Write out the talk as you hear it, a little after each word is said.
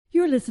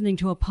You're listening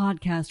to a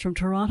podcast from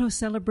Toronto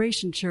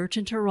Celebration Church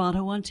in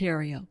Toronto,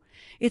 Ontario.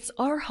 It's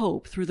our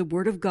hope through the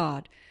Word of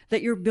God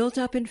that you're built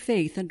up in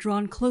faith and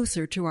drawn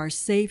closer to our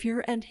Savior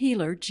and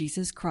Healer,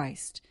 Jesus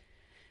Christ.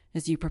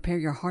 As you prepare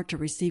your heart to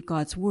receive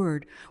God's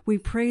Word, we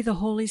pray the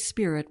Holy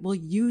Spirit will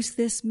use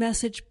this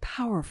message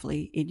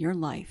powerfully in your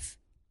life.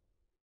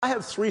 I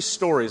have 3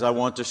 stories I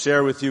want to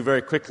share with you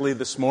very quickly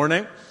this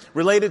morning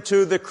related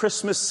to the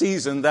Christmas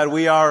season that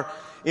we are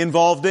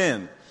involved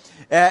in.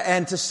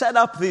 And to set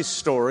up these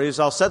stories,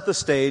 I'll set the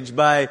stage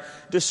by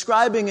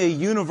describing a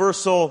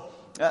universal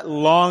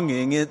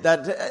longing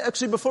that,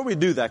 actually, before we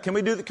do that, can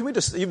we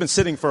just, you've been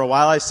sitting for a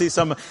while, I see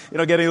some,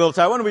 getting a little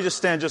tired. Why don't we just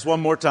stand just one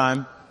more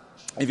time,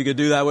 if you could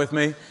do that with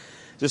me,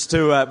 just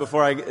to,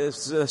 before I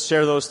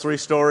share those 3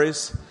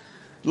 stories.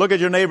 Look at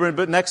your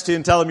neighbor next to you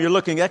and tell him you're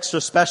looking extra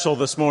special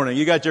this morning.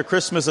 You got your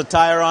Christmas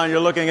attire on,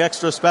 you're looking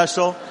extra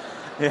special.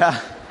 Yeah.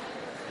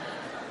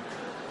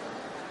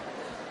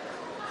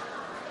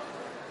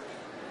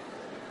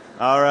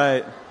 All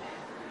right.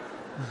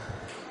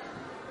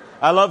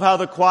 I love how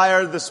the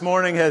choir this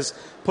morning has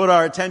put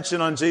our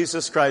attention on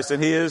Jesus Christ,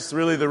 and He is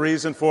really the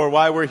reason for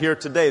why we're here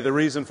today, the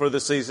reason for the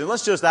season.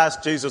 Let's just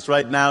ask Jesus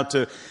right now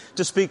to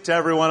speak to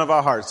every one of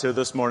our hearts here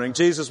this morning.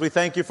 Jesus, we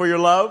thank you for your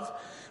love.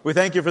 We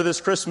thank you for this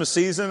Christmas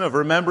season of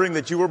remembering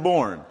that you were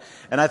born.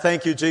 And I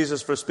thank you,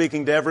 Jesus, for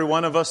speaking to every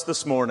one of us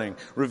this morning,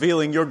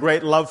 revealing your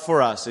great love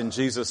for us in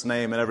Jesus'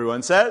 name. And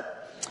everyone said,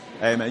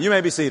 Amen. You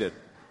may be seated.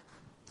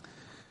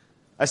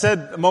 I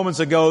said moments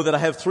ago that I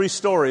have 3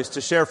 stories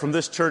to share from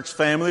this church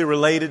family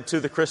related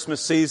to the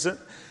Christmas season.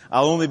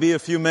 I'll only be a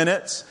few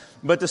minutes,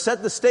 but to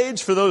set the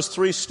stage for those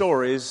 3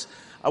 stories,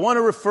 I want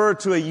to refer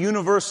to a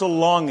universal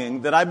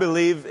longing that I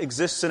believe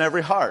exists in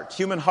every heart,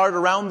 human heart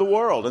around the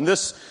world. And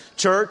this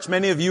church,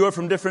 many of you are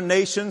from different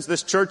nations.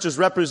 This church is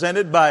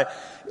represented by,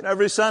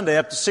 every Sunday,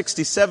 up to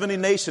 60, 70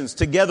 nations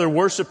together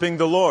worshiping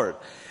the Lord.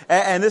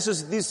 And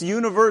these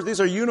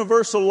are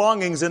universal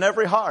longings in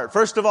every heart.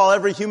 First of all,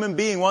 every human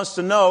being wants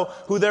to know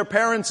who their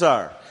parents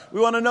are.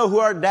 We want to know who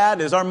our dad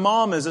is, our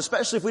mom is,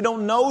 especially if we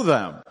don't know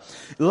them.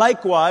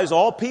 Likewise,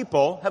 all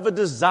people have a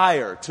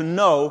desire to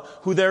know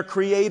who their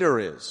Creator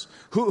is,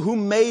 who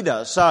made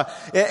us,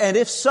 and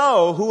if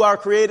so, who our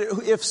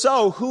Creator. If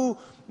so, who.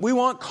 We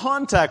want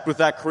contact with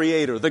that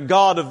Creator, the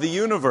God of the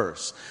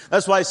universe.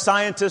 That's why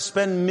scientists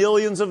spend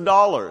millions of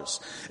dollars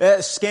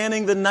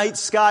scanning the night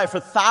sky for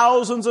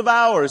thousands of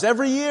hours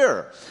every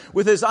year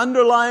with his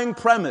underlying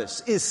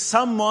premise, is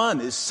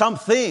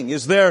something,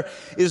 is there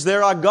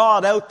a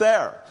God out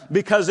there?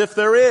 Because if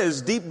there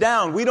is, deep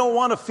down, we don't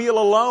want to feel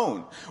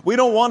alone. We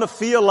don't want to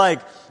feel like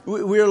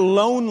we're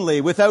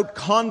lonely without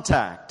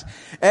contact.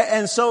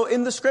 And so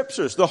in the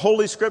Scriptures, the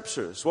Holy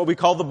Scriptures, what we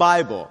call the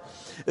Bible,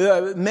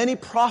 many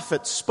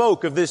prophets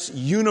spoke of this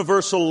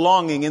universal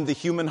longing in the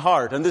human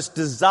heart and this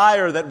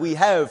desire that we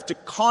have to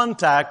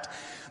contact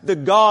the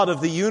God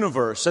of the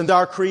universe and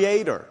our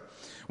Creator.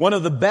 One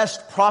of the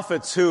best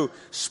prophets who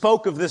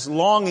spoke of this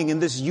longing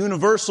and this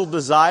universal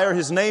desire,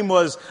 his name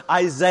was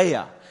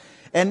Isaiah.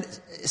 And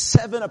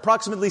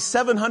approximately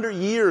 700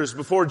 years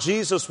before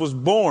Jesus was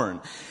born,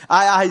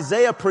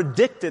 Isaiah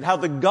predicted how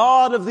the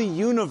God of the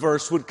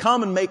universe would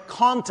come and make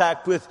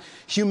contact with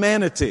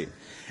humanity.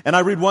 And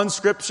I read one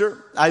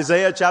scripture,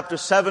 Isaiah chapter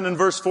 7 and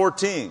verse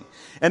 14.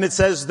 And it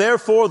says,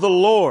 "Therefore the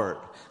Lord,"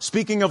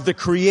 speaking of the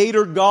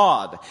Creator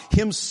God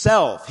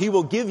Himself, He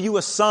will give you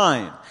a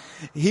sign.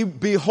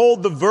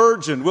 Behold, the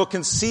virgin will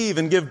conceive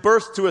and give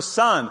birth to a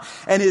son,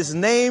 and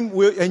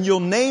you'll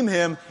name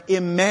him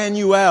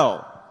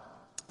Emmanuel.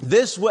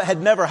 This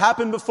had never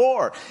happened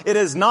before. It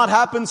has not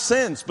happened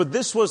since, but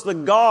this was the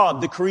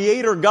God, the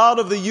Creator God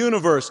of the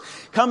universe,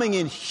 coming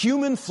in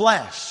human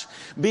flesh,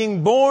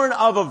 being born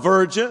of a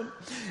virgin,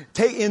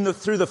 in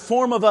the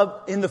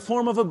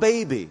form of a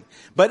baby.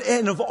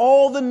 And of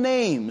all the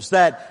names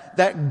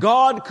that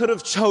God could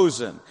have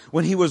chosen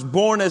when He was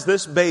born as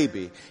this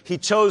baby, He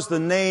chose the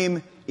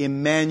name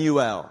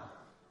Emmanuel,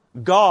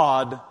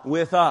 God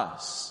with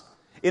us.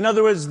 In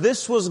other words,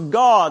 this was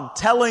God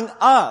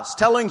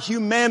telling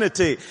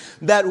humanity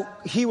that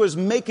He was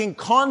making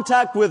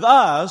contact with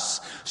us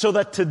so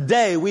that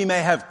today we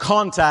may have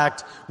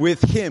contact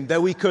with Him,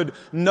 that we could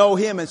know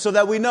Him, and so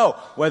that we know,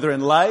 whether in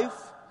life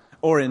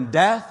or in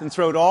death and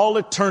throughout all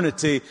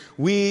eternity,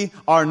 we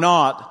are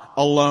not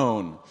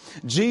alone.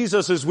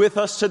 Jesus is with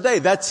us today.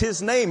 That's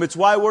His name. It's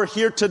why we're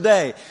here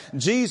today.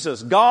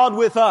 Jesus, God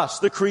with us,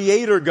 the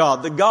Creator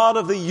God, the God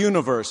of the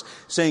universe,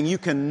 saying, you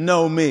can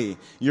know me.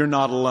 You're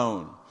not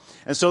alone.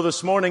 And so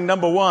this morning,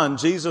 number 1,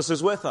 Jesus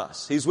is with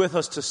us. He's with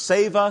us to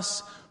save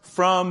us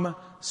from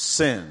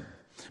sin.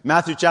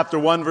 Matthew chapter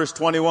 1 verse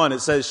 21, it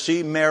says,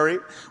 "She, Mary,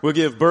 will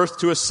give birth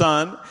to a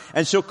son,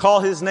 and she'll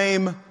call his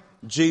name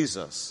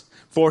Jesus,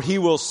 for he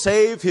will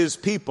save his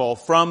people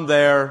from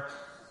their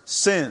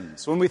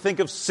sins." When we think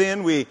of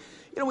sin, we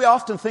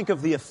often think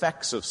of the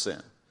effects of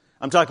sin.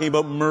 I'm talking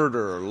about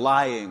murder,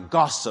 lying,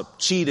 gossip,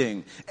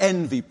 cheating,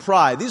 envy,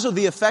 pride. These are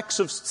the effects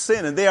of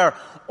sin, and they are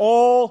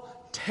all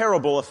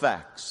terrible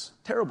effects.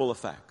 Terrible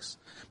effects.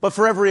 But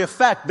for every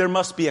effect, there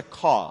must be a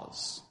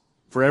cause.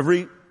 For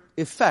every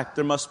effect,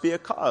 there must be a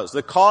cause.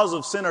 The cause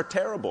of sin are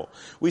terrible.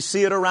 We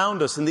see it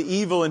around us in the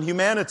evil in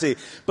humanity.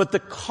 But the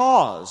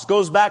cause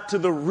goes back to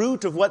the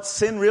root of what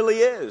sin really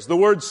is. The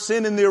word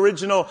sin in the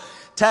original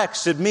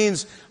text,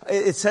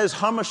 it says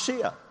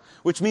hamashia,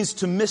 which means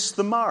to miss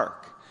the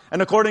mark.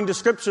 And according to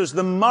scriptures,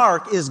 the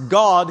mark is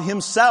God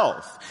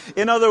himself.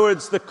 In other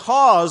words, the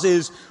cause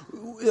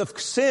of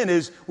sin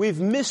is we've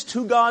missed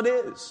who God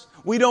is.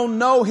 We don't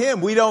know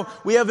him.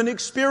 We haven't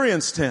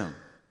experienced him.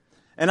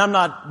 And I'm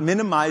not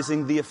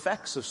minimizing the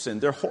effects of sin.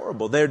 They're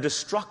horrible. They're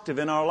destructive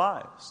in our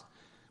lives.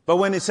 But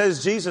when it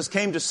says Jesus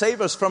came to save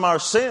us from our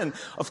sin,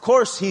 of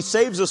course he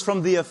saves us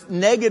from the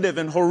negative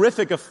and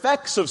horrific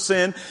effects of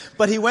sin,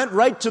 but he went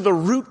right to the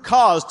root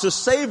cause to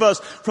save us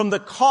from the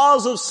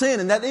cause of sin,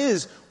 and that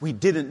is we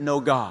didn't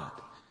know God,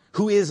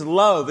 who is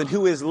love and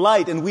who is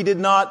light, and we did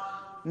not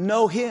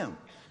know him.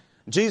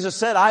 Jesus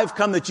said, I've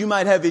come that you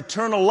might have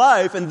eternal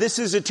life, and this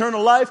is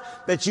eternal life,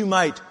 that you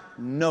might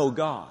know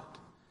God.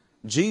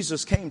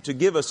 Jesus came to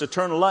give us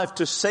eternal life,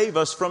 to save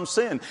us from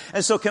sin.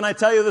 And so can I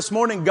tell you this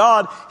morning,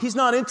 God, he's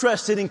not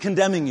interested in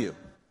condemning you.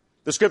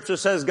 The scripture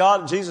says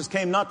Jesus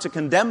came not to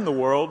condemn the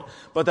world,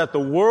 but that the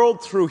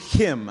world through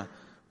him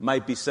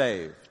might be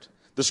saved.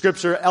 The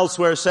scripture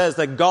elsewhere says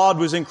that God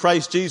was in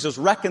Christ Jesus,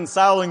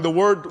 reconciling the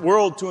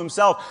world to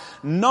himself,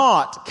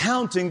 not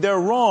counting their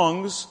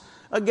wrongs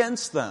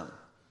against them.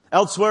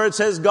 Elsewhere it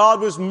says God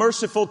was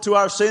merciful to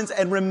our sins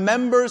and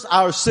remembers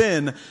our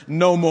sin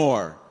no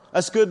more.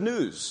 That's good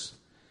news.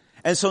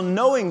 And so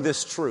knowing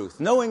this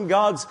truth, knowing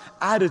God's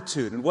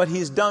attitude and what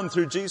he's done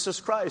through Jesus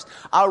Christ,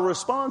 our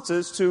response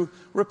is to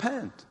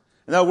repent.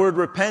 And that word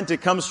repent,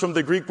 it comes from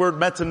the Greek word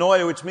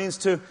metanoia, which means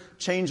to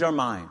change our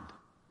mind.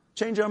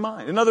 Change our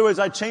mind. In other words,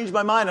 I changed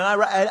my mind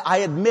and I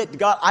admit,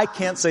 God, I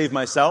can't save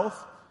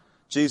myself.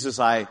 Jesus,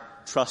 I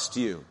trust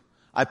you.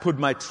 I put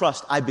my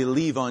trust, I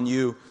believe on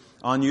you,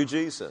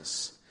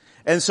 Jesus.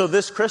 And so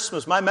this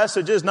Christmas, my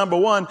message is, number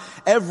one,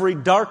 every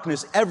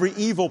darkness, every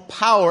evil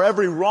power,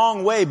 every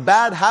wrong way,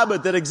 bad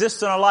habit that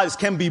exists in our lives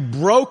can be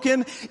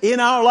broken in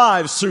our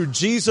lives through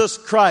Jesus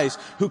Christ,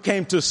 who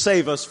came to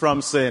save us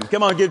from sin.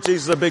 Come on, give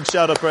Jesus a big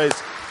shout of praise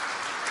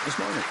this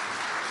morning.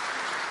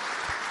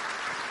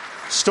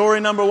 Story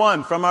number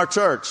one from our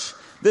church.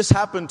 This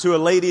happened to a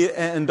lady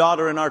and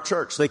daughter in our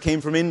church. They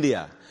came from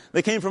India.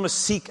 They came from a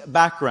Sikh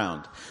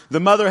background. The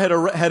mother had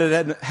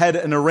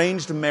an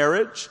arranged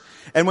marriage.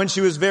 And when she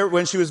was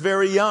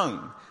very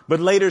young, but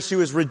later she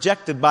was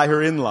rejected by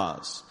her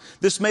in-laws.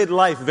 This made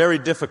life very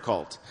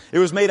difficult. It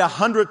was made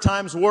 100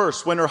 times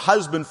worse when her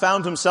husband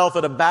found himself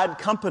at a bad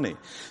company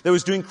that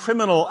was doing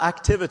criminal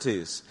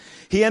activities.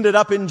 He ended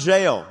up in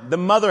jail. The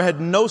mother had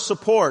no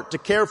support to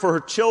care for her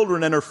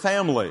children and her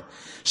family.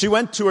 She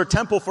went to her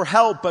temple for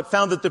help, but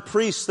found that the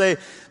priests,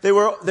 they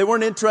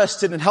weren't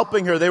interested in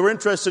helping her. They were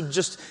interested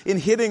just in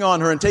hitting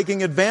on her and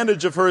taking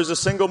advantage of her as a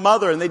single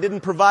mother, and they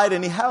didn't provide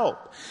any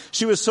help.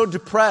 She was so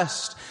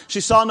depressed.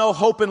 She saw no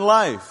hope in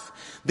life.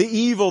 The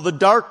evil, the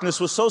darkness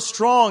was so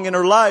strong in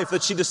her life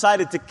that she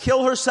decided to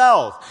kill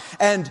herself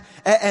and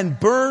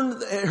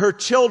burn her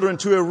children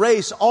to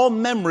erase all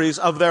memories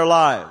of their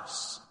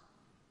lives.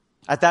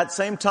 At that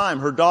same time,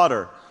 her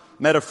daughter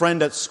met a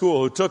friend at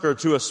school who took her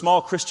to a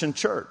small Christian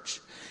church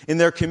in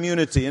their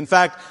community. In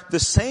fact, the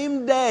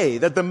same day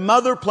that the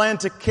mother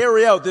planned to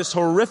carry out this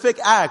horrific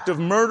act of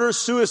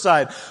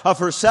murder-suicide of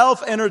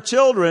herself and her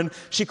children,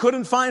 she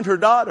couldn't find her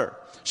daughter.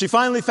 She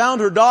finally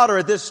found her daughter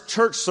at this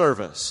church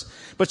service,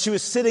 but she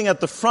was sitting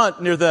at the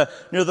front near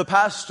the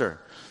pastor.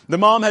 The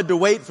mom had to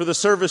wait for the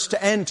service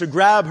to end to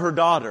grab her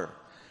daughter.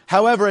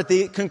 However, at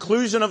the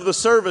conclusion of the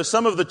service,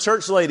 some of the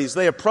church ladies,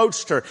 they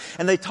approached her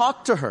and they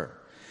talked to her.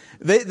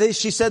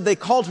 She said they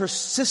called her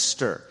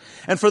sister.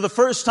 And for the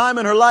first time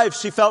in her life,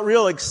 she felt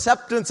real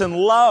acceptance and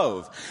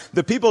love.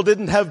 The people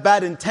didn't have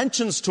bad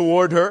intentions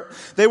toward her.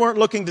 They weren't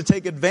looking to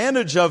take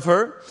advantage of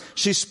her.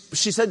 She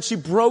said she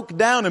broke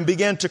down and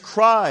began to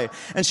cry.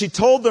 And she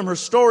told them her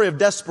story of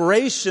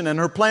desperation and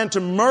her plan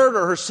to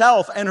murder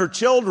herself and her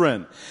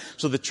children.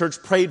 So the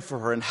church prayed for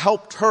her and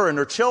helped her and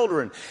her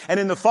children. And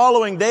in the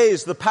following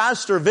days, the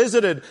pastor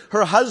visited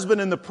her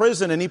husband in the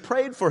prison and he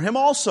prayed for him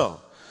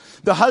also.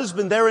 The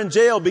husband there in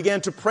jail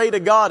began to pray to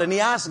God and he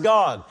asked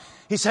God,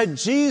 he said,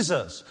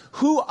 Jesus,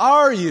 who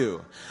are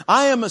you?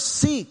 I am a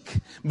Sikh,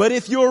 but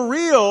if you're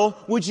real,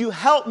 would you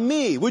help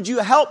me? Would you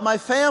help my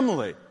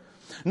family?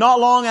 Not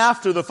long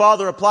after, the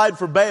father applied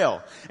for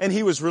bail and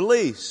he was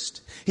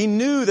released. He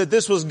knew that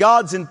this was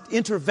God's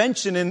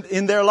intervention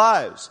in their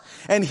lives.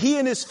 And he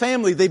and his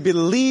family, they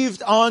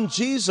believed on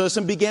Jesus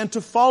and began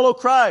to follow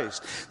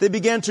Christ. They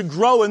began to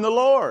grow in the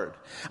Lord.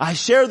 I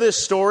share this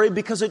story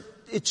because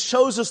it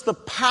shows us the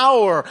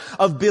power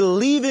of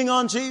believing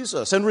on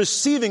Jesus and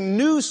receiving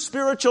new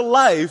spiritual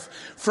life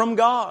from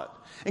God.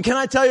 And can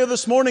I tell you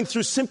this morning,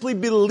 through simply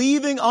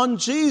believing on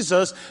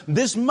Jesus,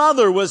 this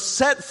mother was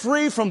set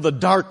free from the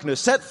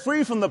darkness, set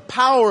free from the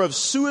power of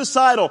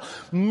suicidal,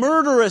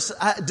 murderous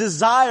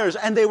desires,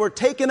 and they were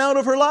taken out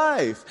of her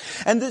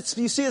life. And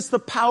you see, it's the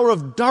power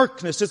of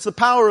darkness, it's the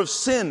power of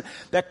sin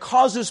that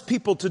causes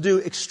people to do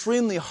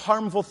extremely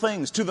harmful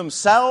things to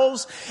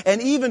themselves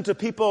and even to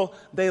people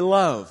they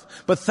love.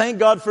 But thank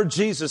God for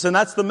Jesus, and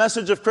that's the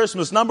message of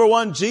Christmas. Number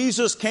one,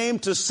 Jesus came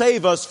to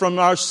save us from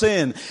our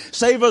sin,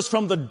 save us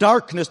from the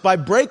darkness by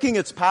breaking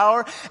its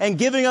power and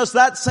giving us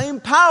that same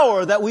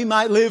power that we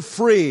might live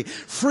free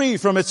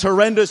from its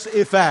horrendous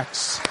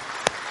effects.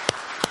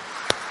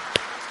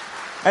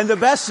 And the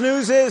best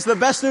news is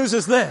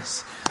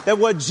this, that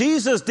what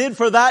Jesus did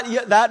for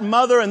that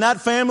mother and that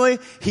family,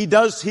 He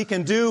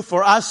can do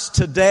for us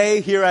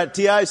today here at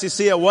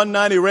TICC at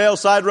 190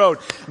 Railside Road.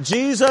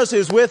 Jesus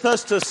is with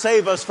us to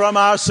save us from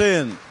our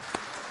sin.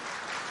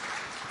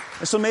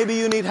 And so maybe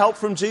you need help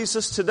from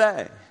Jesus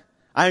today.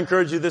 I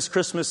encourage you this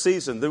Christmas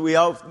season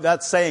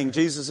that saying,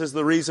 Jesus is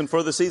the reason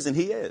for the season.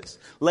 He is.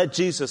 Let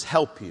Jesus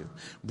help you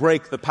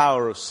break the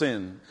power of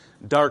sin,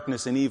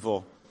 darkness, and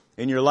evil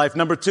in your life.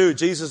 Number two,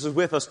 Jesus is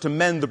with us to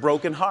mend the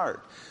broken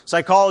heart.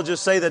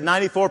 Psychologists say that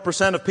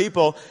 94% of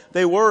people,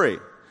 they worry.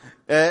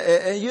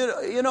 There's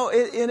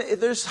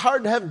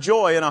hard to have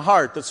joy in a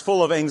heart that's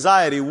full of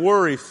anxiety,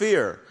 worry,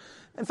 fear.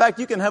 In fact,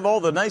 you can have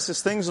all the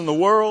nicest things in the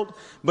world,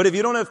 but if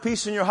you don't have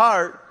peace in your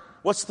heart,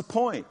 what's the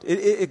point?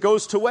 It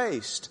goes to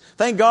waste.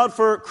 Thank God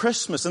for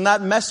Christmas and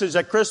that message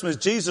at Christmas,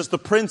 Jesus, the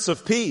Prince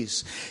of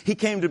Peace. He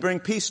came to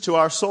bring peace to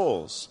our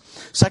souls.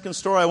 Second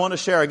story I want to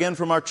share again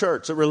from our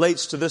church. It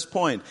relates to this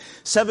point.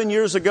 7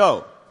 years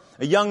ago,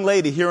 a young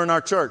lady here in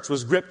our church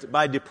was gripped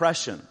by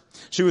depression.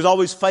 She was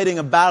always fighting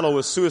a battle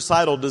with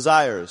suicidal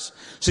desires.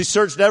 She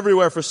searched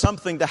everywhere for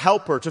something to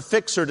help her, to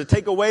fix her, to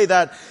take away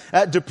that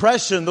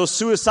depression, those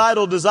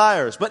suicidal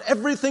desires. But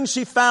everything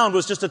she found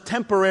was just a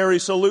temporary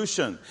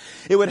solution.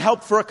 It would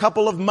help for a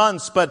couple of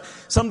months, but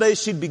some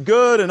days she'd be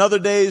good and other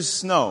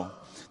days, no.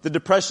 The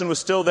depression was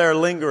still there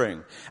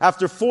lingering.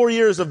 After 4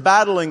 years of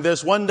battling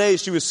this, one day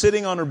she was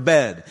sitting on her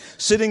bed,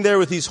 sitting there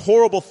with these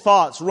horrible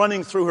thoughts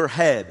running through her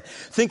head,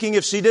 thinking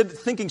she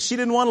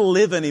didn't want to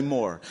live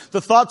anymore. The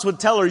thoughts would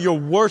tell her, you're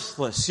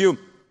worthless. Your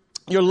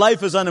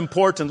life is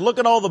unimportant. Look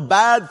at all the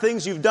bad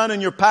things you've done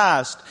in your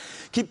past.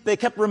 They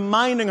kept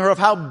reminding her of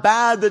how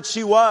bad that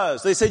she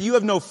was. They said, you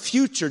have no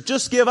future.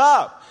 Just give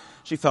up.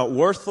 She felt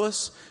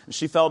worthless and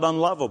she felt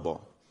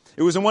unlovable.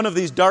 It was in one of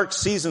these dark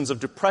seasons of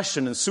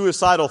depression and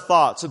suicidal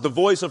thoughts that the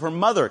voice of her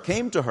mother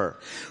came to her.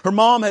 Her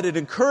mom had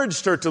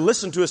encouraged her to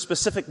listen to a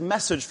specific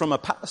message from a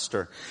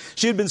pastor.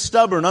 She had been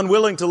stubborn,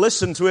 unwilling to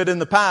listen to it in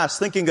the past,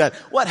 thinking that,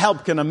 what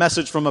help can a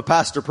message from a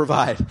pastor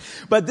provide?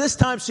 But this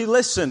time she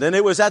listened, and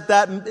it was in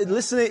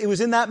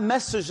that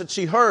message that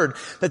she heard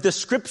that the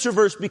scripture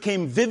verse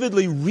became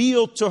vividly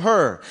real to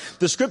her.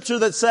 The scripture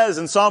that says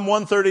in Psalm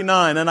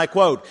 139, and I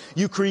quote,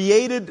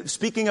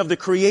 speaking of the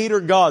Creator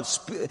God,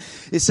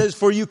 it says,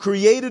 for you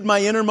created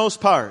my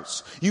innermost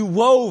parts. You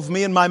wove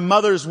me in my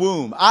mother's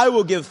womb. I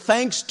will give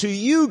thanks to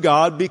you,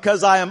 God,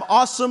 because I am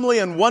awesomely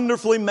and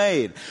wonderfully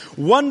made.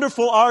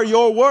 Wonderful are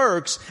your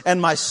works,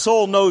 and my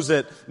soul knows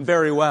it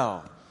very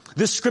well.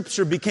 This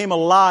scripture became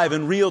alive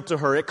and real to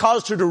her. It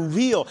caused her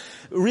to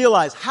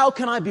realize, how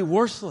can I be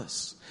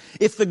worthless?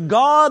 If the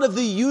God of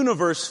the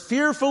universe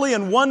fearfully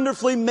and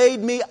wonderfully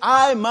made me,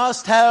 I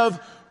must have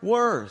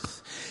worth.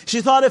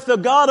 She thought, if the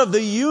God of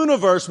the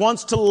universe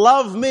wants to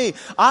love me,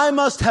 I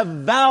must have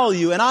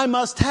value and I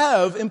must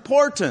have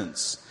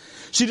importance.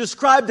 She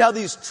described how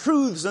these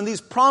truths and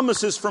these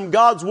promises from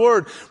God's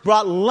Word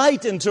brought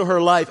light into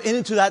her life and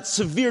into that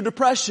severe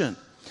depression.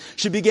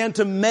 She began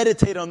to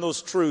meditate on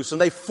those truths, and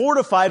they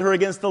fortified her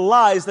against the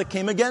lies that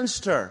came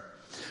against her.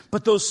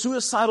 But those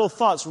suicidal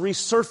thoughts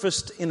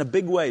resurfaced in a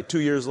big way 2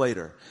 years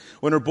later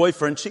when her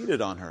boyfriend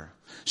cheated on her.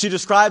 She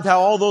described how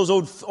all those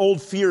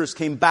old fears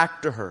came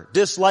back to her.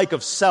 Dislike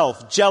of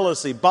self,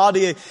 jealousy,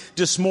 body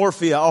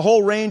dysmorphia, a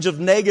whole range of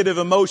negative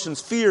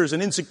emotions, fears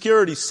and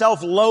insecurity,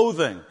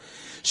 self-loathing.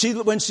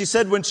 When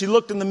she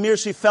looked in the mirror,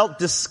 she felt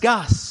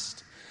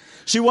disgust.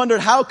 She wondered,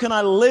 how can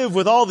I live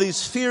with all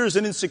these fears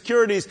and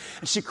insecurities?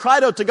 And she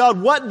cried out to God,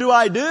 what do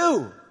I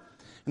do?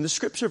 And the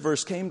scripture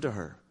verse came to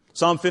her.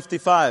 Psalm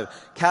 55,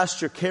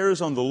 cast your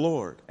cares on the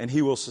Lord and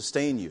He will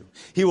sustain you.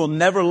 He will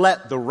never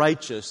let the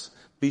righteous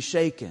be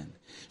shaken.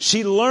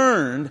 She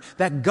learned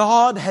that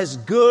God has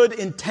good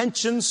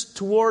intentions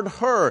toward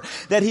her,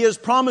 that He has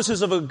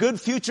promises of a good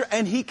future,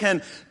 and He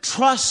can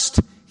trust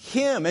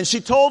Him. And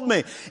she told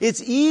me, it's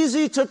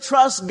easy to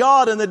trust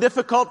God in the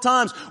difficult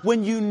times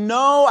when you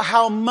know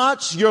how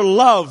much you're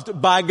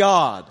loved by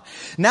God.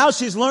 Now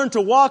she's learned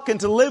to walk and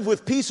to live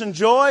with peace and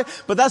joy,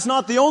 but that's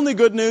not the only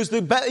good news.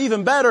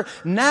 Even better,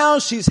 now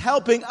she's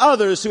helping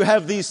others who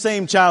have these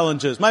same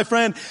challenges. My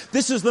friend,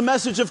 this is the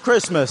message of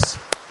Christmas.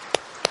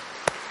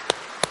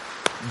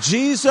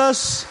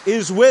 Jesus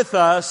is with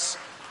us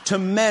to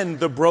mend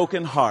the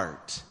broken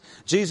heart.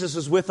 Jesus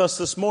is with us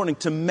this morning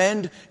to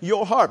mend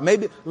your heart.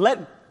 Maybe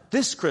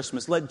this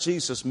Christmas, let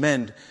Jesus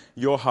mend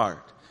your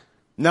heart.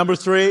 Number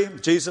 3,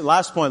 Jesus,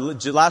 last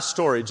point, last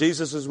story.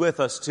 Jesus is with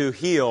us to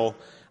heal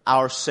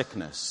our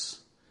sickness.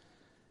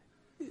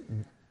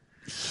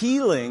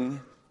 Healing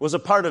was a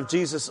part of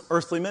Jesus'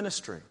 earthly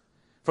ministry.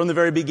 From the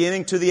very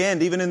beginning to the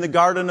end, even in the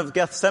Garden of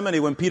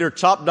Gethsemane, when Peter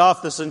chopped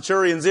off the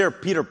centurion's ear,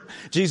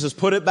 Jesus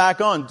put it back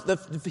on.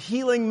 The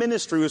healing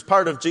ministry was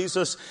part of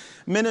Jesus'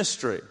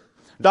 ministry.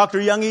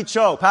 Dr. Young-E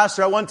Cho,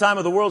 pastor at one time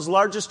of the world's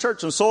largest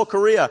church in Seoul,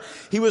 Korea,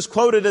 he was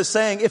quoted as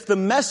saying, if the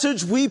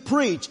message we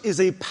preach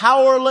is a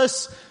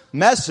powerless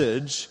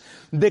message,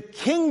 the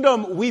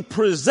kingdom we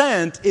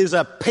present is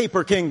a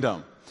paper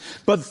kingdom.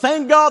 But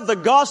thank God the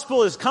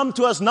gospel has come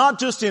to us not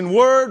just in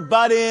word,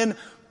 but in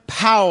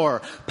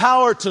power.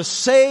 Power to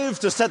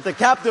save, to set the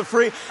captive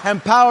free,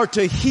 and power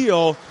to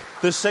heal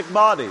the sick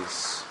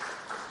bodies.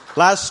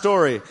 Last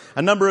story,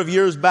 a number of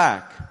years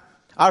back,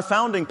 our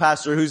founding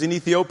pastor, who's in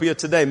Ethiopia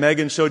today,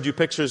 Megan showed you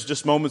pictures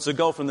just moments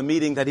ago from the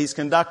meeting that he's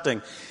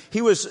conducting.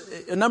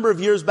 A number of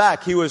years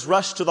back, he was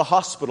rushed to the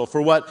hospital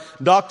for what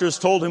doctors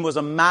told him was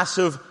a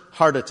massive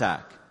heart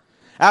attack.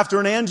 After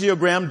an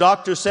angiogram,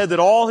 doctors said that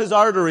all his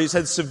arteries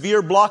had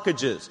severe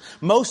blockages,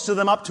 most of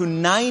them up to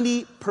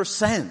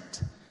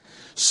 90%.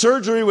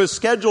 Surgery was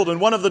scheduled, and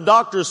one of the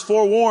doctors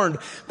forewarned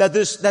that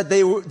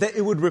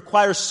it would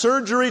require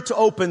surgery to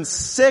open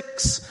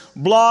 6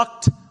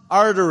 blocked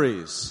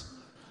arteries.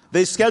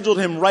 They scheduled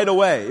him right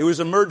away. It was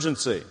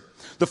emergency.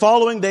 The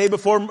following day,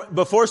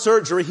 before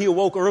surgery, he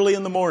awoke early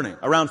in the morning,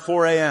 around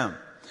 4 a.m.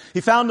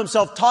 He found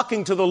himself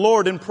talking to the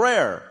Lord in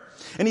prayer.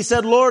 And he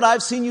said, Lord,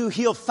 I've seen you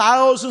heal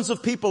thousands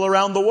of people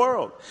around the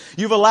world.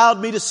 You've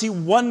allowed me to see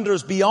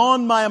wonders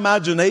beyond my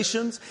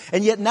imaginations.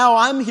 And yet now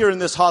I'm here in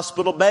this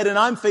hospital bed and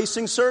I'm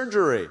facing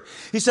surgery.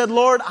 He said,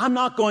 Lord, I'm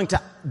not going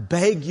to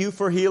beg you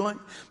for healing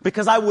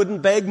because I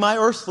wouldn't beg my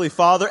earthly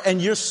father.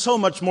 And you're so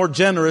much more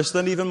generous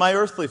than even my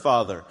earthly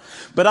father.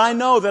 But I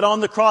know that on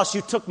the cross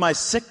you took my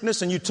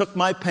sickness and you took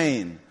my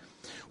pain.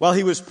 While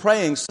he was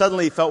praying,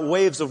 suddenly he felt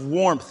waves of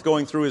warmth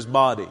going through his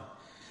body.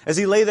 As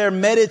he lay there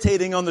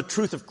meditating on the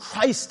truth of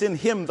Christ in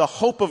him, the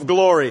hope of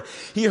glory,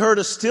 he heard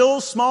a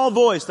still small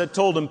voice that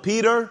told him,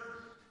 Peter,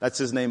 that's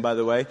his name by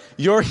the way,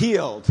 you're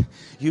healed.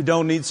 You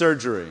don't need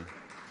surgery.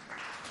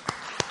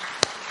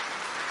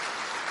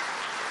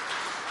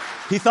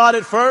 He thought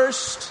at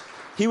first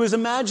he was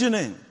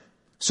imagining.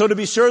 So to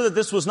be sure that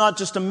this was not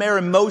just a mere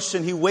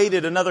emotion, he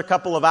waited another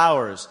couple of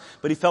hours,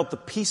 but he felt the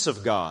peace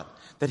of God,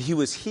 that he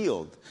was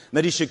healed,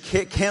 that he should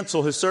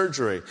cancel his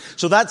surgery.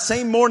 So that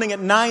same morning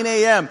at 9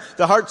 a.m.,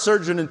 the heart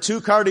surgeon and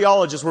 2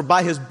 cardiologists were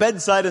by his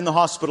bedside in the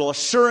hospital,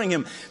 assuring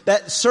him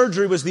that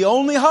surgery was the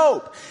only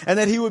hope and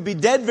that he would be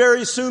dead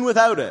very soon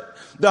without it.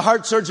 The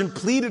heart surgeon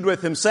pleaded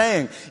with him,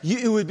 saying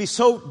it would be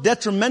so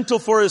detrimental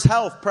for his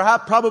health,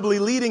 probably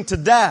leading to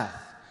death.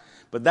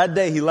 But that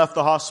day he left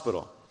the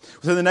hospital.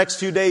 Within the next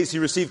few days, he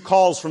received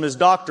calls from his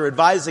doctor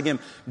advising him,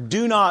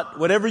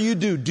 whatever you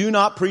do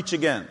not preach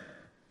again.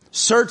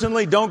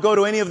 Certainly don't go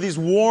to any of these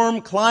warm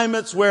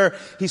climates where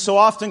he so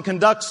often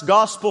conducts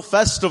gospel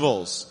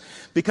festivals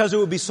because it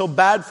would be so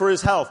bad for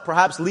his health,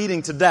 perhaps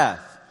leading to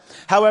death.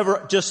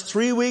 However, just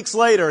 3 weeks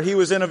later, he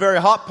was in a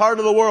very hot part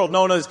of the world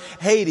known as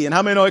Haiti. And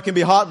how many know it can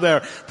be hot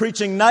there?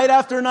 Preaching night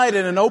after night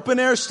in an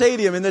open-air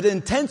stadium in the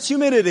intense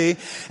humidity.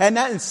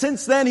 And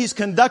since then, he's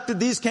conducted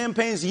these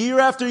campaigns year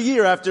after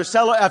year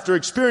after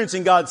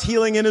experiencing God's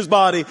healing in his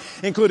body,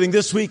 including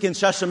this week in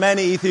Shashamene,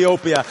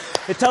 Ethiopia.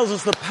 It tells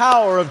us the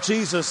power of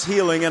Jesus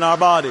healing in our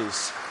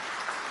bodies.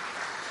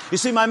 You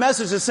see, my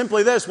message is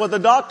simply this. What the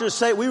doctors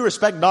say, we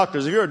respect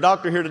doctors. If you're a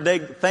doctor here today,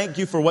 thank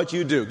you for what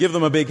you do. Give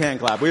them a big hand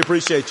clap. We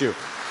appreciate you.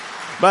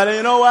 But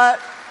you know what?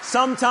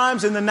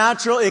 Sometimes in the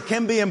natural, it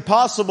can be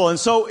impossible. And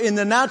so in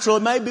the natural,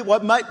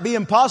 what might be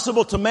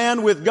impossible to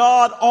man, with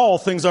God, all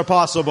things are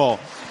possible.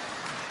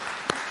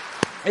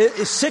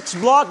 6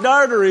 blocked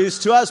arteries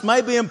to us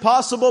might be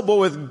impossible, but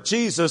with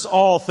Jesus,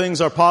 all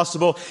things are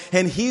possible.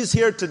 And He's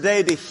here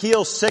today to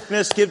heal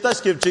sickness.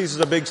 Let's give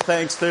Jesus a big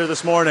thanks there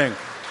this morning.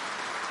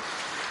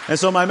 And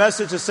so my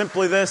message is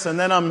simply this, and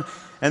then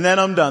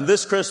I'm done.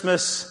 This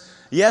Christmas,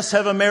 yes,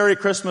 have a Merry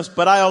Christmas,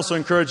 but I also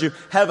encourage you,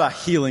 have a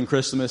healing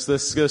Christmas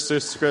this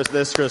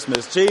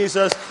Christmas.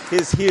 Jesus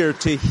is here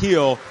to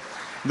heal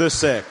the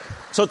sick.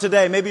 So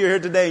today, maybe you're here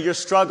today, you're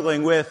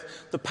struggling with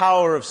the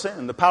power of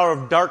sin, the power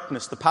of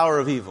darkness, the power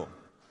of evil.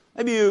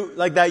 Maybe you,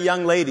 like that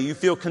young lady, you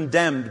feel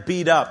condemned,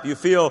 beat up, you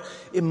feel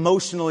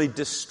emotionally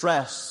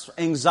distressed,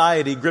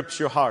 anxiety grips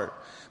your heart.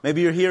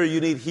 Maybe you're here,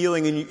 you need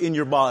healing in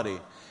your body.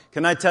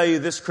 Can I tell you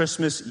this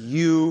Christmas,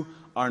 you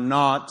are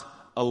not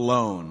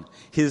alone.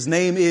 His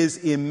name is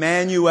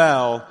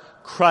Emmanuel,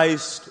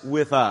 Christ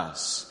with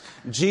us.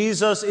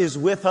 Jesus is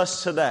with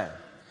us today.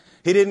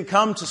 He didn't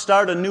come to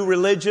start a new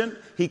religion.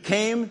 He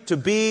came to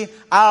be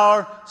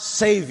our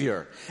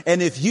Savior.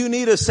 And if you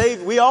need a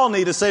Savior, we all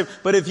need a Savior,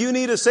 but if you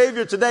need a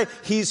Savior today,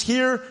 He's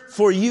here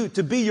for you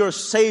to be your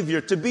Savior,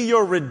 to be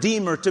your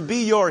Redeemer, to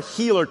be your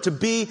healer, to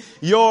be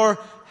your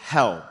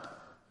help.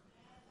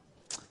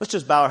 Let's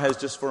just bow our heads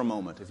just for a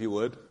moment, if you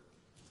would.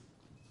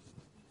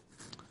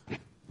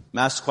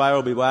 Mass choir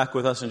will be back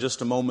with us in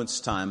just a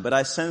moment's time. But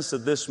I sense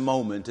that this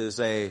moment is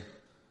a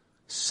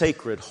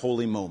sacred,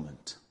 holy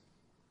moment.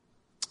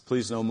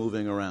 Please no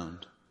moving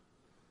around.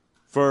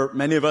 For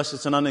many of us,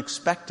 it's an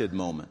unexpected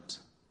moment.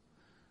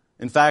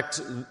 In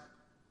fact,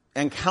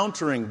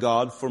 encountering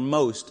God for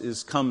most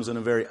comes in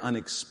a very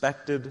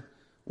unexpected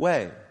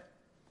way.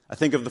 I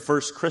think of the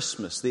first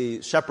Christmas.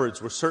 The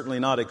shepherds were certainly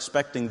not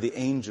expecting the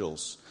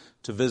angels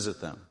to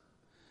visit them.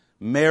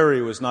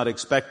 Mary was not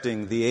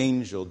expecting the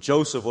angel.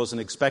 Joseph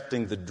wasn't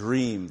expecting the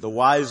dream. The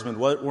wise men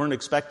weren't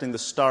expecting the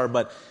star.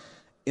 But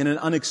in an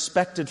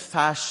unexpected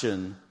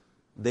fashion,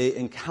 they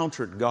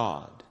encountered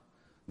God.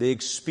 They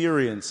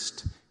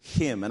experienced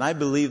Him. And I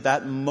believe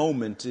that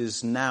moment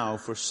is now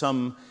for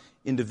some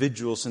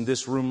individuals in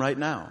this room right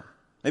now.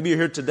 Maybe you're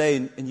here today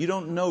and you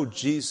don't know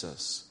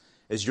Jesus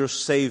as your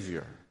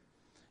Savior.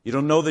 You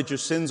don't know that your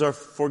sins are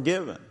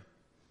forgiven.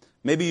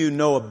 Maybe you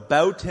know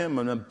about Him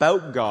and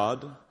about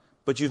God,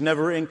 but you've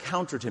never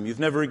encountered Him. You've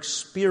never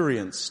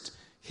experienced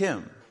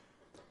Him.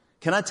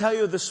 Can I tell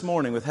you this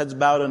morning, with heads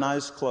bowed and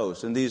eyes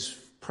closed, in these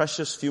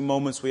precious few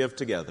moments we have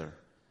together,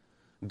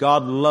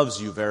 God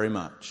loves you very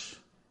much.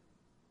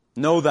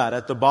 Know that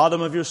at the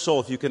bottom of your soul,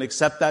 if you can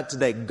accept that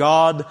today,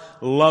 God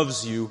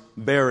loves you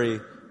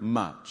very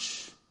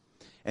much.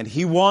 And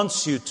He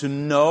wants you to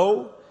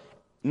know,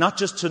 not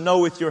just to know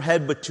with your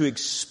head, but to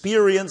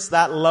experience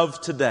that love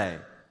today.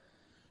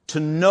 To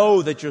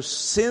know that your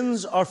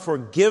sins are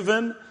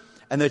forgiven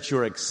and that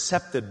you're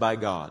accepted by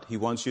God. He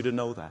wants you to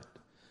know that.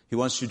 He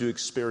wants you to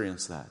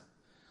experience that.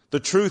 The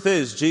truth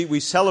is, we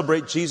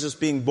celebrate Jesus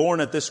being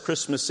born at this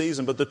Christmas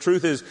season, but the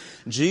truth is,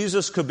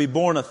 Jesus could be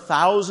born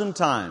 1,000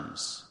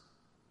 times.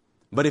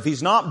 But if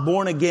He's not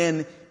born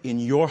again in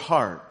your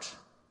heart,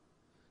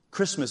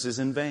 Christmas is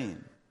in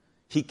vain.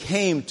 He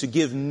came to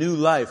give new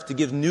life, to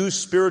give new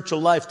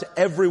spiritual life to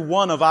every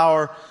one of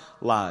our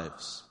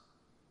lives.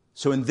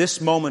 So in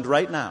this moment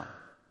right now,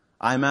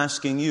 I'm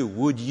asking you,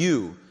 would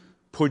you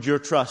put your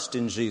trust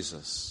in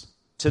Jesus?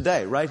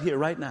 Today, right here,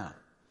 right now.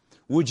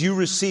 Would you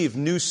receive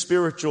new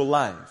spiritual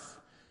life?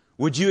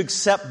 Would you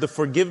accept the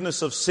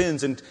forgiveness of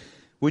sins? And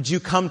would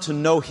you come to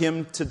know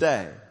Him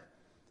today?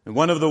 And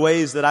one of the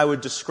ways that I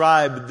would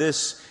describe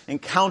this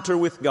encounter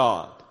with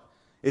God,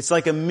 it's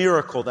like a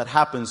miracle that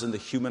happens in the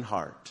human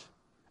heart.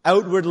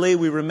 Outwardly,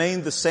 we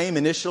remain the same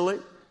initially,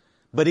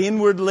 but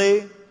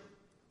inwardly,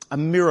 a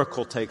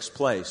miracle takes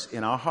place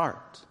in our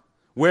heart.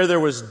 Where there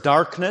was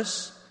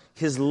darkness,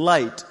 His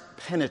light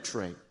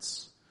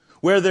penetrates.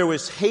 Where there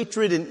was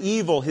hatred and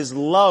evil, His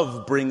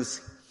love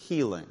brings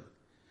healing.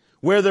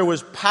 Where there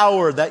was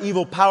power, that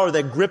evil power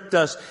that gripped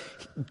us,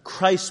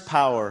 Christ's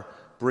power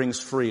brings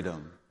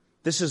freedom.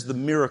 This is the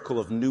miracle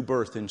of new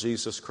birth in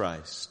Jesus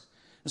Christ.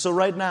 And so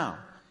right now,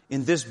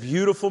 in this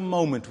beautiful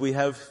moment we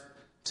have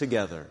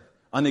together,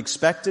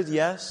 unexpected,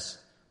 yes,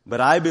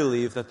 but I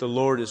believe that the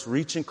Lord is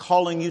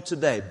calling you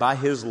today by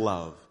His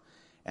love.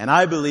 And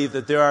I believe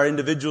that there are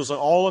individuals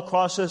all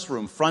across this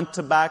room, front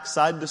to back,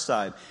 side to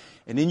side,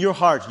 and in your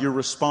heart you're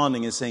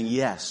responding and saying,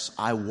 yes,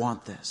 I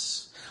want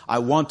this. I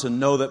want to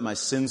know that my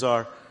sins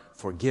are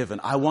forgiven.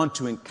 I want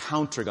to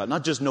encounter God,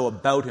 not just know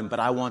about Him, but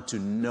I want to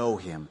know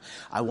Him.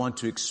 I want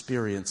to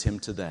experience Him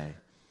today.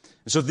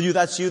 And so if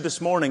that's you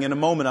this morning, in a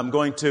moment I'm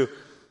going to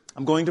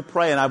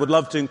pray, and I would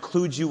love to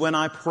include you when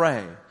I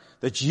pray,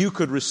 that you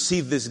could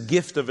receive this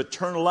gift of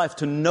eternal life,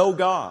 to know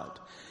God.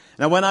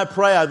 Now when I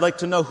pray, I'd like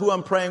to know who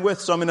I'm praying with,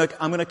 so I'm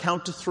going to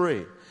count to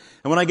 3.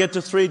 And when I get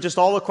to 3, just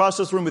all across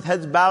this room with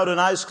heads bowed and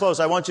eyes closed,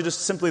 I want you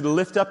just simply to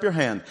lift up your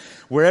hand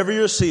wherever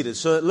you're seated.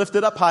 So lift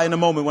it up high in a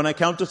moment when I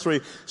count to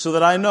 3, so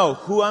that I know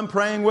who I'm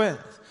praying with.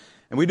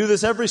 And we do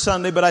this every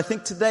Sunday, but I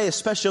think today,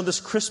 especially on this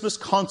Christmas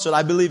concert,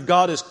 I believe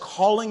God is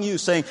calling you,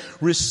 saying,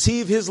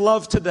 receive His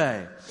love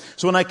today.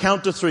 So when I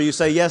count to 3, you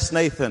say, yes,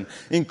 Nathan,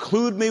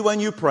 include me when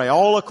you pray.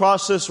 All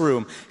across this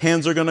room,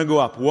 hands are going to go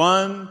up.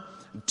 1,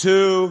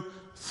 2,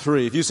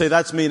 3. If you say,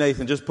 that's me,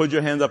 Nathan, just put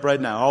your hand up right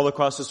now. All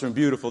across this room.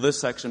 Beautiful. This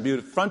section,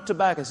 beautiful. Front to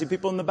back. I see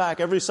people in the back.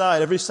 Every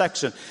side, every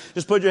section.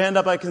 Just put your hand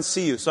up. I can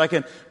see you. So I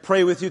can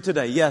pray with you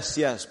today. Yes,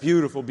 yes.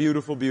 Beautiful,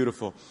 beautiful,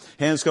 beautiful.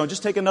 Hands going.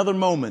 Just take another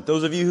moment.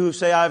 Those of you who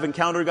say, I've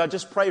encountered God,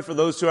 just pray for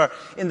those who are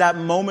in that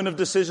moment of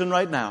decision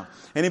right now.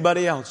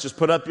 Anybody else, just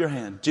put up your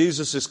hand.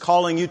 Jesus is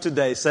calling you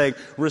today, saying,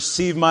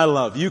 receive my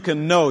love. You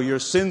can know your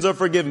sins are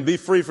forgiven. Be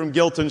free from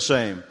guilt and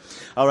shame.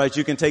 All right,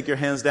 you can take your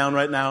hands down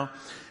right now.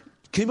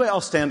 Can anybody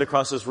else stand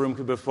across this room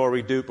before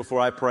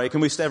I pray?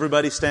 Can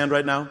everybody stand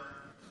right now?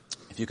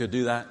 If you could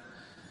do that.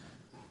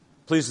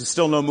 Please, there's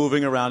still no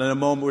moving around. In a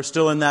moment, we're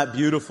still in that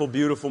beautiful,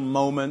 beautiful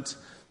moment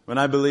when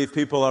I believe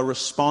people are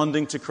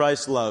responding to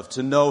Christ's love,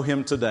 to know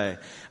Him today.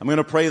 I'm going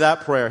to pray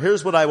that prayer.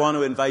 Here's what I want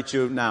to invite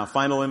you now.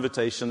 Final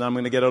invitation. Then I'm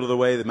going to get out of the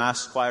way. The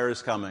mass choir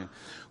is coming.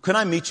 Can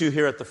I meet you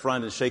here at the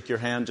front and shake your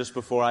hand just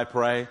before I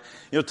pray?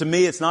 To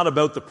me, it's not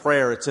about the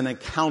prayer. It's an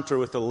encounter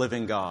with the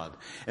living God.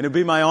 And it'd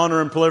be my honor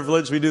and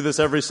privilege. We do this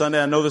every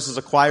Sunday. I know this is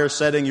a choir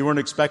setting. You weren't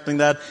expecting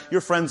that. Your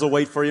friends will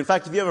wait for you. In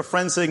fact, if you have a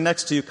friend sitting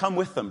next to you, come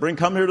with them.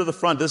 Come here to the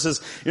front.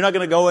 You're not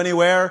going to go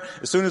anywhere.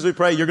 As soon as we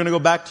pray, you're going to go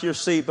back to your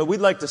seat. But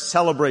we'd like to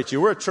celebrate you.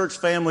 We're a church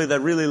family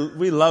that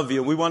we love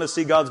you. And we want to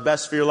see God's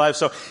best for your life.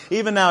 So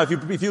even now,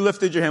 if you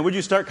lifted your hand, would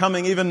you start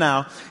coming even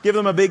now? Give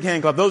them a big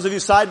hand clap. Those of you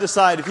side to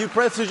side, if you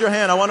lifted your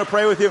hand, I want to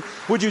pray with you.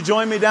 Would you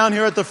join me down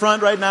here at the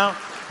front right now?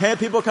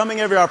 People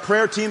coming everywhere. Our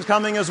prayer team's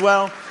coming as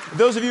well.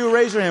 Those of you who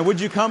raise your hand, would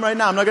you come right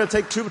now? I'm not going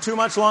to take too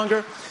much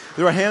longer.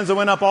 There are hands that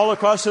went up all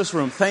across this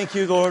room. Thank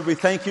you, Lord. We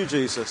thank you,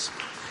 Jesus.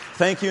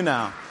 Thank you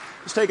now.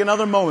 Just take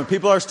another moment.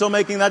 People are still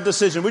making that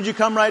decision. Would you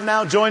come right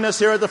now? Join us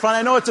here at the front.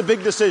 I know it's a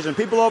big decision.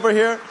 People over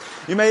here,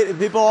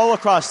 people all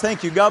across.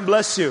 Thank you. God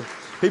bless you.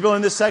 People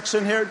in this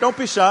section here, don't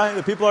be shy.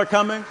 The people are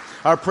coming.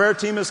 Our prayer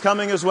team is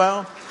coming as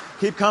well.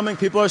 Keep coming.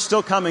 People are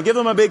still coming. Give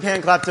them a big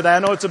hand clap today. I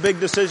know it's a big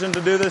decision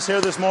to do this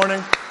here this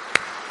morning.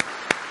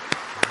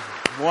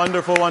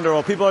 Wonderful,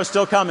 wonderful. People are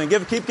still coming.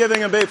 Keep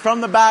giving a big,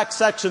 from the back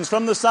sections,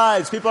 from the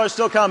sides. People are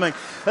still coming.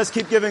 Let's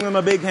keep giving them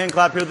a big hand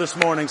clap here this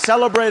morning.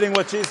 Celebrating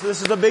what Jesus,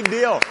 this is a big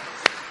deal.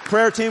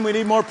 Prayer team, we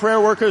need more prayer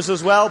workers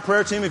as well.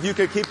 Prayer team, if you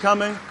could keep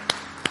coming.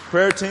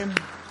 Prayer team.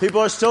 People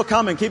are still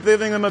coming. Keep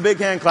giving them a big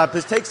hand clap.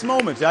 This takes a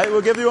moment. Right?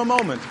 We'll give you a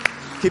moment.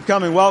 Keep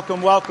coming.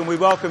 Welcome, welcome. We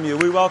welcome you.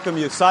 We welcome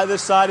you.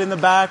 This side in the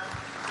back.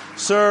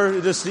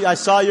 Sir, I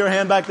saw your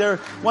hand back there.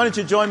 Why don't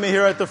you join me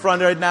here at the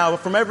front right now?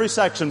 From every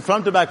section,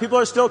 front to back. People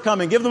are still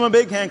coming. Give them a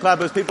big hand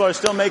clap as people are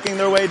still making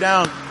their way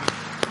down.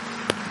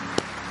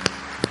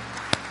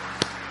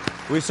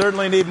 We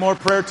certainly need more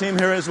prayer team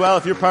here as well.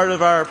 If you're part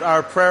of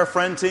our prayer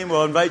friend team,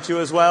 we'll invite you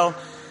as well.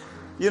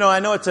 I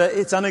know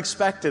it's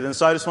unexpected, and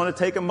so I just want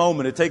to take a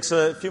moment. It takes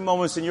a few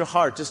moments in your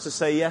heart just to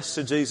say yes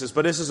to Jesus.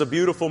 But this is a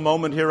beautiful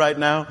moment here right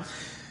now.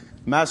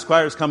 Mass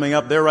choir's coming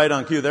up. They're right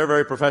on cue. They're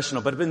very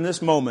professional. But in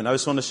this moment, I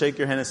just want to shake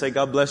your hand and say,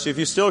 God bless you. If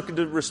you're still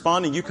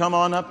responding, you come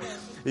on up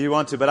if you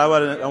want to. But I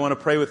want to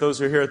pray with those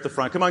who are here at the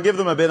front. Come on, give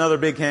them another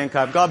big hand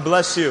clap. God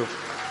bless you.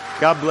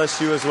 God bless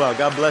you as well.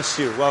 God bless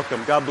you.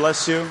 Welcome. God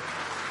bless you.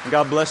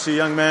 God bless you,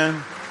 young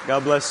man.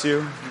 God bless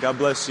you. God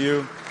bless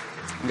you.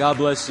 God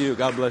bless you.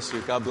 God bless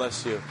you. God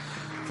bless you.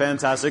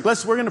 Fantastic.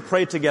 We're going to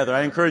pray together.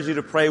 I encourage you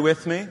to pray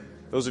with me,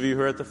 those of you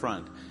who are at the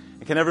front.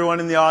 And can everyone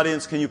in the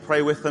audience, can you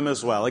pray with them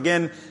as well?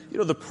 Again,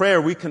 the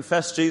prayer, we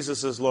confess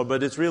Jesus as Lord,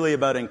 but it's really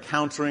about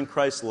encountering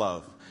Christ's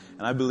love.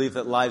 And I believe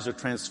that lives are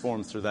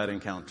transformed through that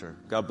encounter.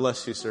 God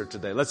bless you, sir,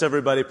 today. Let's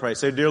everybody pray.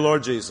 Say, Dear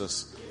Lord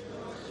Jesus,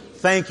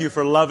 thank you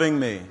for loving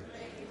me.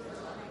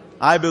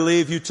 I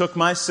believe you took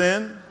my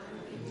sin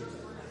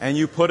and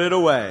you put it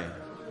away.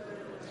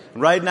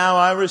 Right now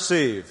I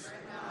receive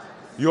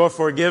your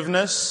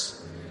forgiveness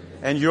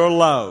and your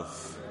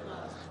love.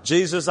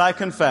 Jesus, I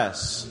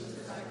confess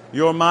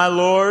you're my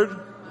Lord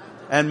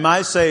and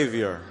my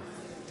Savior.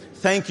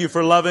 Thank you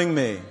for loving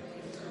me.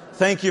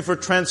 Thank you for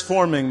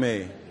transforming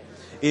me.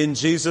 In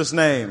Jesus'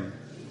 name.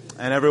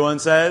 And everyone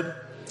said,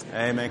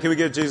 Amen. Can we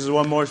give Jesus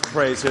one more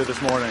praise here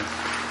this morning?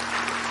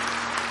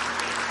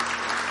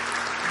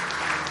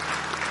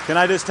 Can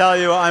I just tell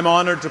you, I'm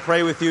honored to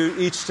pray with you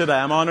each today.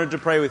 I'm honored to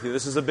pray with you.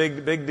 This is a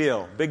big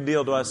deal. Big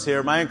deal to us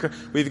here.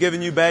 We've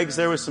given you bags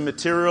there with some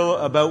material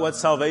about what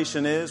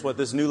salvation is, what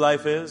this new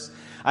life is.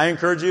 I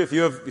encourage you, if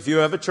you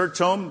have a church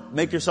home,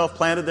 make yourself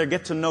planted there.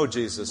 Get to know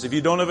Jesus. If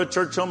you don't have a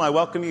church home, I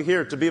welcome you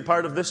here to be a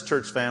part of this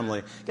church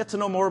family. Get to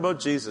know more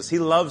about Jesus. He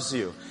loves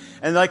you.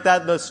 And like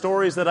that, the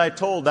stories that I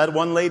told, that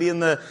one lady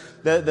and the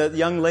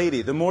young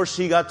lady, the more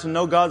she got to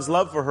know God's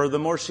love for her, the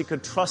more she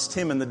could trust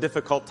Him in the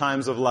difficult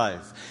times of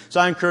life. So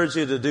I encourage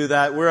you to do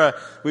that.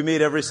 We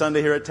meet every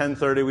Sunday here at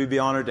 10:30. We'd be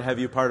honored to have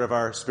you part of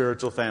our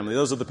spiritual family.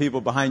 Those are the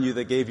people behind you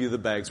that gave you the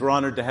bags. We're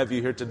honored to have you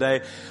here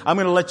today. I'm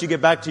going to let you get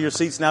back to your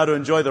seats now to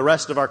enjoy the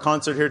rest of our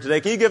concert here today.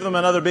 Can you give them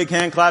another big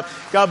hand clap?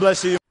 God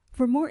bless you.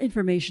 For more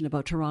information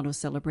about Toronto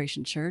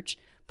Celebration Church,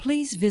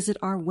 please visit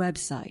our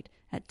website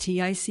at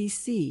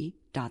ticc.ca.